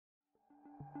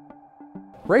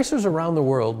Racers around the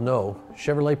world know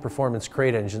Chevrolet Performance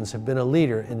crate engines have been a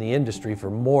leader in the industry for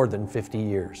more than 50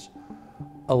 years.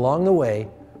 Along the way,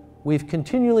 we've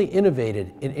continually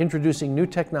innovated in introducing new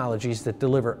technologies that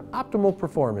deliver optimal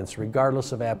performance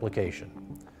regardless of application.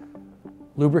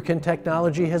 Lubricant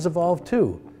technology has evolved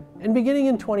too, and beginning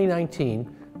in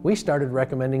 2019, we started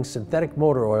recommending synthetic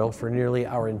motor oil for nearly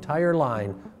our entire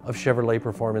line of Chevrolet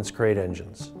Performance crate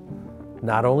engines.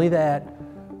 Not only that,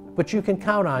 but you can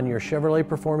count on your Chevrolet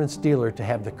Performance dealer to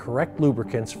have the correct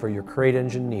lubricants for your crate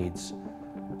engine needs.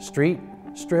 Street,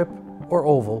 strip, or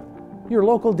oval, your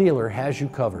local dealer has you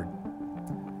covered.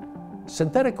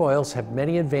 Synthetic oils have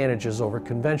many advantages over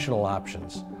conventional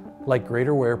options, like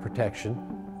greater wear protection,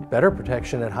 better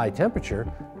protection at high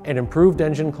temperature, and improved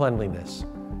engine cleanliness.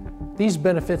 These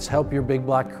benefits help your big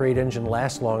block crate engine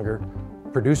last longer,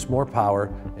 produce more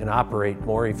power, and operate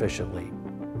more efficiently.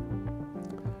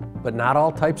 But not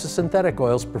all types of synthetic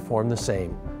oils perform the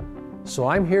same. So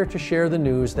I'm here to share the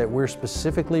news that we're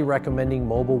specifically recommending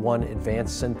Mobil 1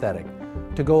 Advanced Synthetic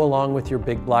to go along with your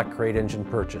big block crate engine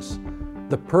purchase.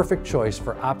 The perfect choice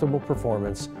for optimal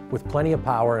performance with plenty of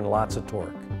power and lots of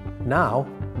torque. Now,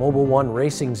 Mobil 1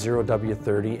 Racing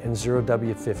 0W30 and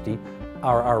 0W50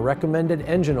 are our recommended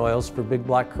engine oils for big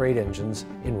block crate engines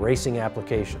in racing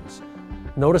applications.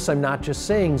 Notice I'm not just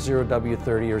saying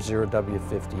 0W30 or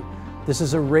 0W50. This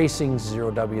is a Racing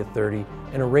 0W30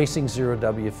 and a Racing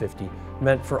 0W50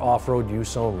 meant for off-road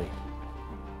use only.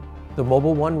 The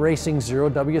Mobil 1 Racing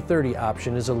 0W30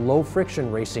 option is a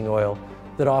low-friction racing oil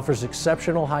that offers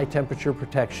exceptional high-temperature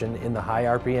protection in the high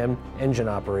RPM engine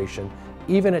operation,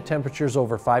 even at temperatures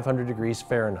over 500 degrees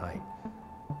Fahrenheit.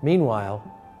 Meanwhile,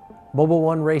 Mobil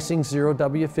 1 Racing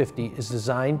 0W50 is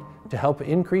designed to help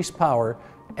increase power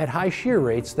at high shear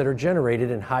rates that are generated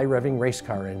in high-revving race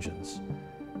car engines.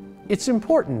 It's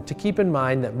important to keep in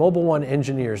mind that Mobil 1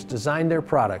 engineers design their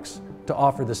products to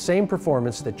offer the same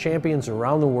performance that champions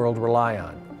around the world rely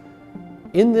on.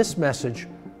 In this message,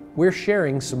 we're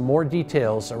sharing some more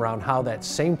details around how that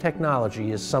same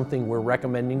technology is something we're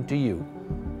recommending to you,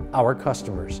 our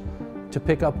customers, to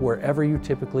pick up wherever you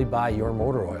typically buy your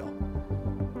motor oil.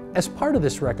 As part of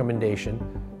this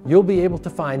recommendation, you'll be able to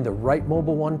find the right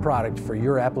Mobil 1 product for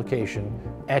your application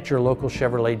at your local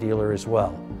Chevrolet dealer as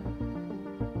well.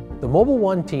 The Mobil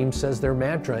 1 team says their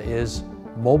mantra is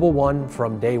Mobil 1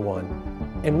 from day one,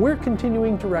 and we're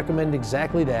continuing to recommend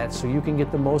exactly that so you can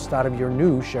get the most out of your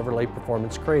new Chevrolet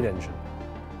Performance crate engine.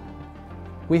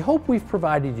 We hope we've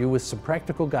provided you with some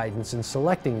practical guidance in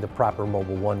selecting the proper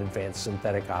Mobil 1 Advanced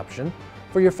Synthetic option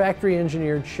for your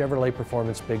factory-engineered Chevrolet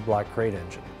Performance big block crate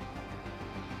engine.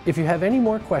 If you have any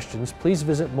more questions, please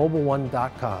visit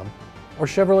mobil1.com or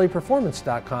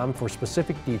chevroletperformance.com for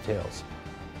specific details,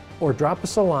 or drop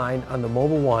us a line on the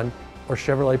Mobil 1 or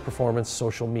Chevrolet Performance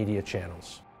social media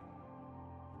channels.